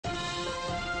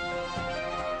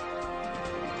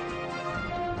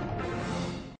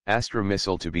Astra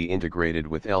Missile to be integrated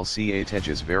with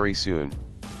LCA-Tejas very soon.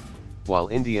 While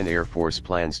Indian Air Force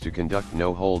plans to conduct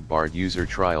no-hold-barred user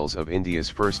trials of India's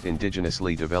first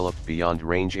indigenously developed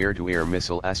beyond-range air-to-air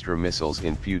missile Astra Missiles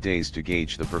in few days to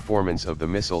gauge the performance of the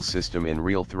missile system in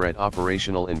real threat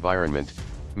operational environment,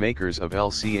 makers of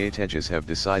LCA-Tejas have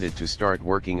decided to start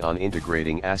working on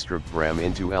integrating Astra BVRAAM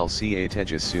into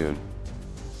LCA-Tejas soon.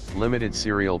 Limited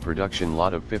serial production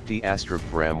lot of 50 Astra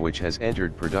BVRAAM, which has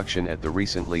entered production at the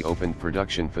recently opened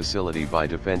production facility by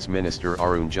Defense Minister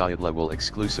Arun Jaitley, will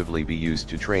exclusively be used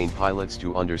to train pilots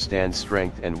to understand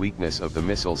strength and weakness of the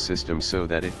missile system so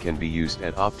that it can be used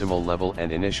at optimal level,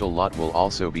 and initial lot will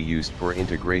also be used for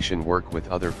integration work with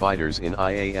other fighters in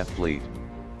IAF fleet.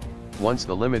 Once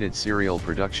the limited serial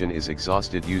production is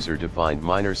exhausted, user-defined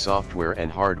minor software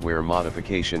and hardware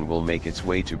modification will make its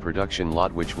way to production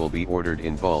lot, which will be ordered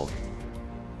in bulk.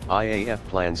 IAF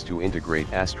plans to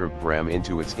integrate Astra BVRAAM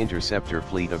into its interceptor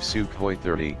fleet of Sukhoi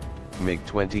 30,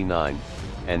 MiG-29,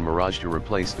 and Mirage to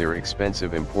replace their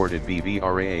expensive imported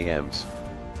BVRAAMs.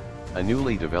 A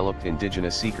newly developed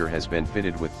indigenous seeker has been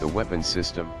fitted with the weapons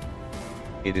system.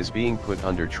 It is being put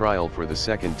under trial for the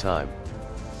second time.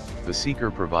 The seeker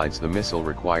provides the missile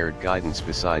required guidance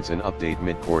besides an update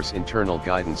mid-course internal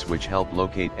guidance which help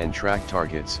locate and track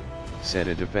targets, said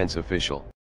a defense official.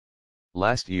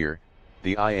 Last year,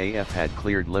 the IAF had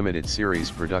cleared limited series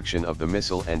production of the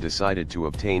missile and decided to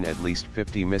obtain at least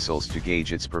 50 missiles to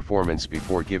gauge its performance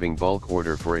before giving bulk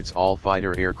order for its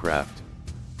all-fighter aircraft.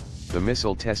 The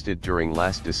missile tested during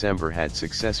last December had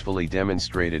successfully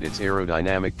demonstrated its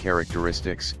aerodynamic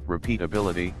characteristics,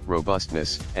 repeatability,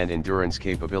 robustness, and endurance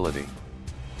capability.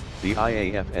 The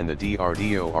IAF and the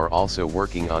DRDO are also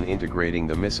working on integrating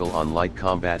the missile on light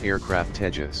combat aircraft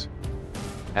Tejas.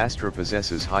 Astra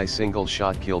possesses high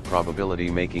single-shot kill probability,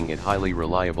 making it highly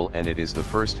reliable, and it is the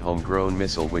first homegrown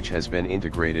missile which has been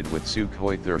integrated with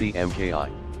Sukhoi 30 MKI.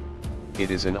 It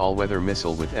is an all-weather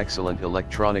missile with excellent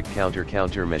electronic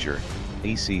countermeasure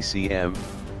 (ECCM)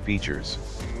 features.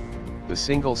 The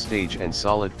single-stage and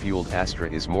solid-fueled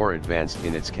Astra is more advanced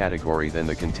in its category than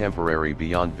the contemporary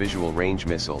beyond visual range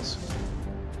missiles.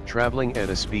 Traveling at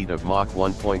a speed of Mach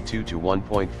 1.2 to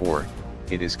 1.4,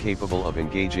 it is capable of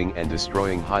engaging and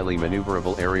destroying highly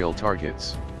maneuverable aerial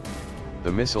targets.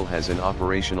 The missile has an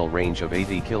operational range of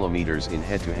 80 km in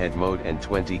head-to-head mode and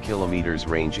 20 km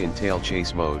range in tail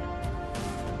chase mode.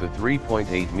 The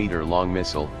 3.8-meter-long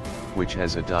missile, which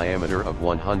has a diameter of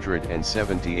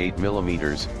 178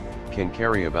 mm, can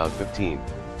carry about 15.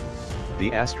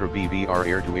 The Astra BVRAAM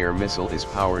air-to-air missile is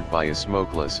powered by a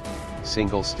smokeless,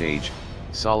 single-stage,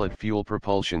 solid-fuel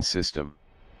propulsion system.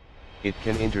 It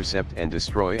can intercept and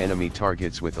destroy enemy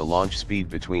targets with a launch speed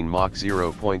between Mach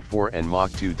 0.4 and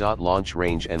Mach 2. Launch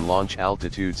range and launch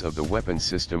altitudes of the weapons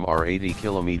system are 80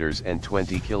 km and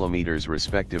 20 km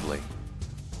respectively.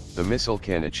 The missile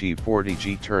can achieve 40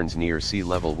 G-turns near sea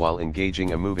level while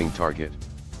engaging a moving target.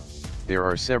 There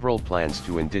are several plans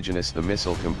to indigenize the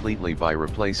missile completely by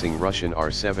replacing Russian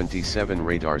R-77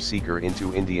 radar seeker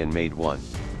into Indian-made one.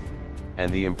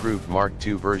 And the improved Mark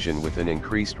II version with an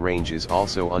increased range is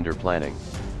also under planning.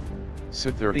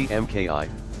 Su-30 MKI,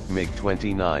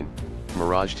 MiG-29,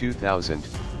 Mirage 2000,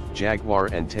 Jaguar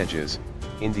and Tejas,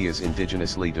 India's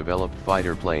indigenously developed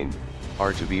fighter plane,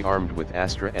 are to be armed with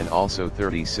Astra, and also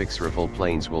 36 Rifle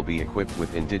planes will be equipped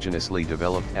with indigenously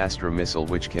developed Astra missile,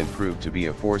 which can prove to be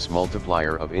a force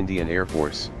multiplier of Indian Air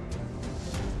Force.